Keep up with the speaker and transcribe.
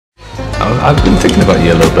I've been thinking about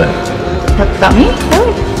you a little bit. About me?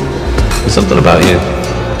 Really? There's something about you.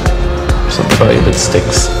 Something about you that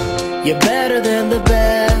sticks. You're better than the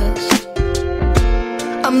best.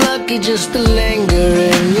 I'm lucky just to linger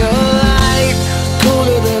in your light.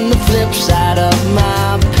 Cooler than the flip side of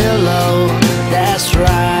my pillow. That's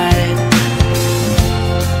right.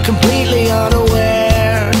 Completely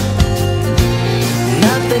unaware.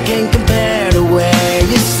 Nothing can compare to where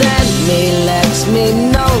you send me. Lets me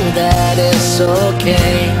know that it's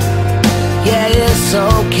okay. Yeah, it's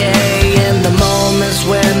okay. In the moments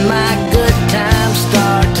when my good times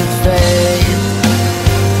start to fade,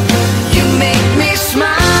 you make me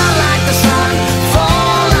smile like the sun,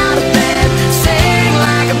 fall out of bed, sing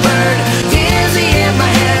like a bird, dizzy in my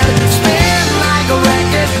head, spin like a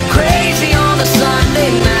record, crazy on a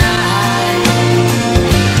Sunday night.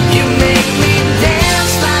 You make me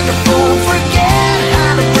dance like a fool, forget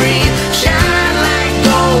how to breathe, shine like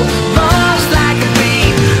gold, buzz like a bee.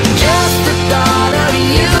 Just the thought of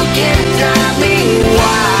you can drive me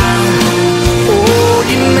wild. Oh,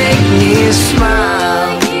 you make me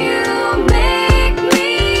smile. You make me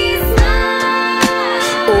smile.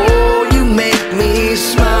 Oh, you make me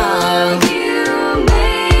smile. You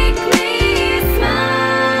make me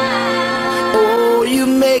smile. Oh, you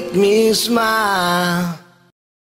make me smile.